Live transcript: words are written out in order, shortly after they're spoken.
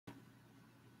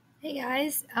Hey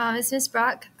guys, it's Miss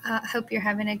Brock. Hope you're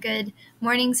having a good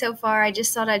morning so far. I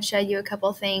just thought I'd show you a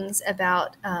couple things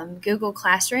about Google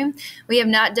Classroom. We have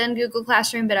not done Google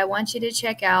Classroom, but I want you to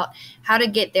check out how to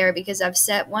get there because I've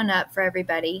set one up for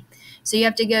everybody. So you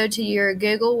have to go to your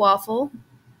Google Waffle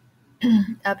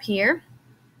up here,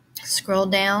 scroll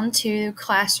down to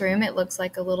Classroom. It looks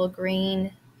like a little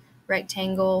green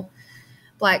rectangle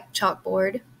black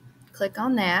chalkboard. Click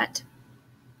on that.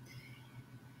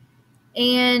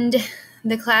 And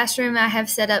the classroom I have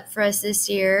set up for us this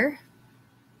year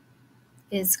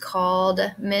is called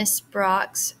Miss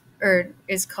Brock's, or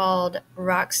is called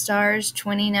Rockstars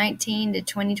 2019 to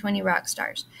 2020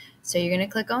 Rockstars. So you're going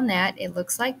to click on that. It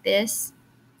looks like this.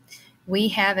 We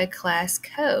have a class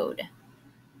code.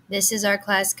 This is our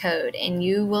class code, and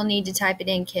you will need to type it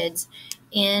in, kids.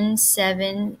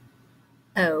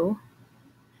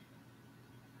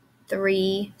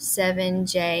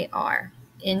 N7037JR.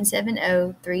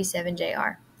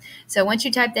 N7037JR. So once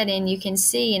you type that in, you can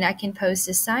see, and I can post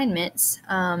assignments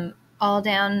all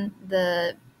down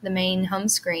the main home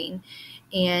screen.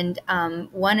 And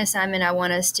one assignment I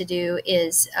want us to do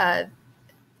is a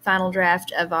final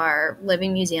draft of our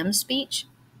Living Museum speech.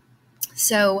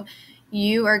 So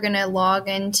you are going to log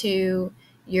into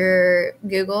your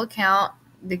Google account,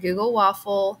 the Google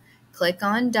Waffle, click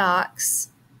on Docs,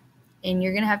 and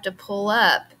you're going to have to pull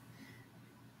up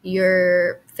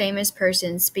your famous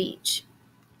person's speech.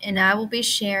 And I will be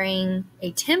sharing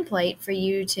a template for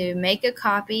you to make a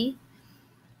copy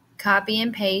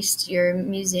and paste your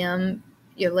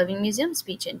Living Museum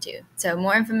speech into. So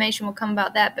more information will come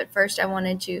about that, but first I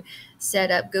wanted to set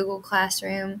up Google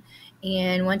Classroom,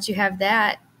 and once you have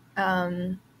that,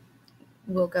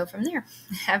 we'll go from there.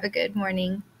 Have a good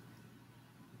morning.